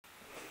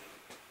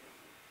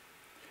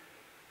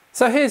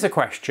So here's a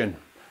question.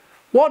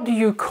 What do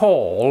you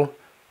call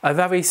a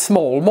very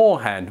small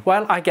moorhen?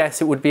 Well, I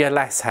guess it would be a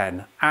less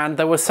hen. And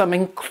there were some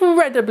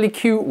incredibly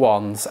cute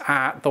ones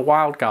at the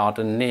Wild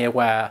Garden near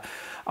where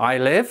I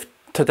live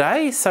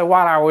today. So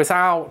while I was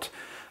out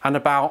and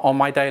about on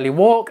my daily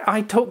walk,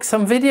 I took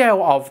some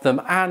video of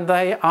them, and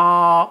they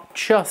are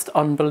just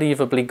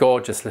unbelievably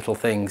gorgeous little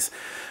things.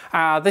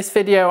 This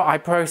video I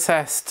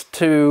processed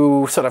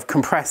to sort of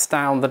compress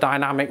down the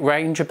dynamic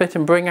range a bit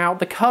and bring out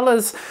the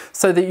colours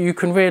so that you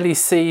can really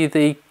see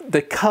the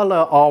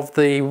colour of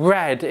the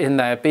red in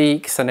their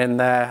beaks and in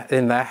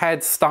their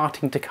heads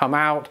starting to come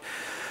out.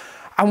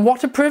 And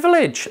what a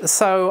privilege!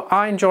 So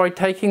I enjoyed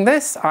taking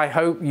this. I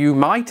hope you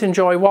might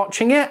enjoy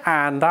watching it,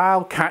 and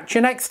I'll catch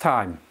you next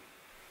time.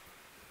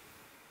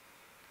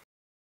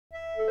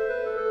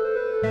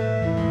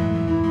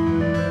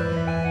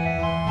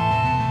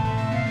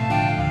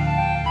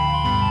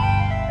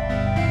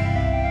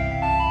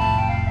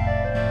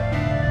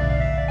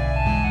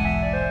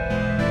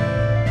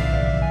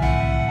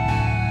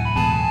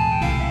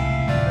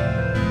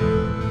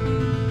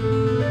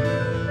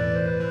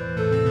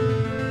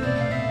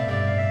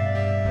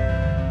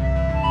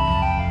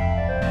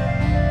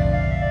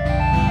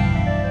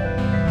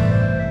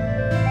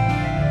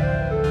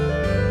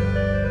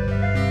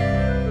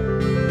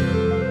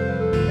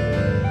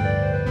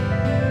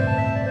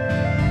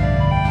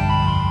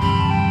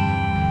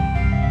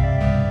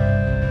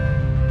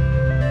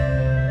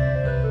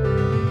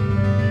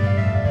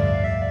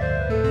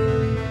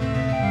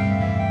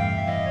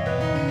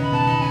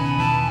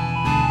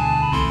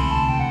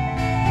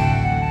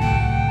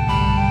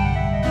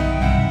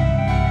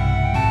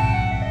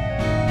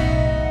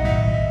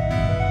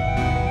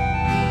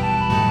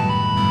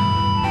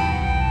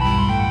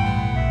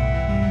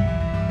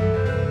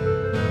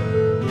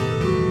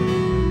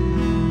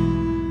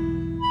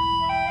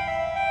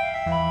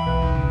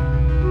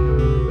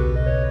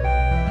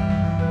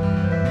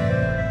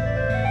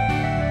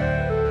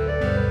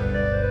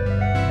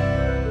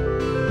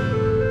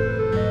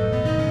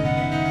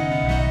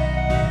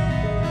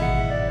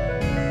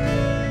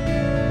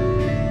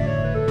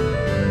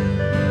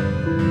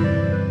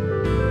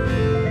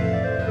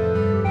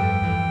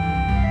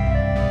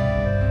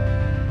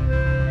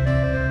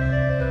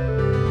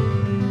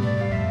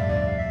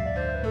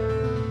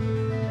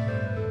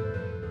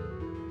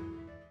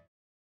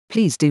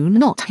 Please do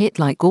not hit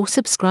like or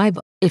subscribe.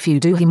 If you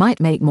do, he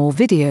might make more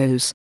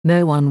videos.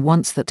 No one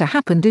wants that to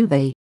happen, do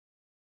they?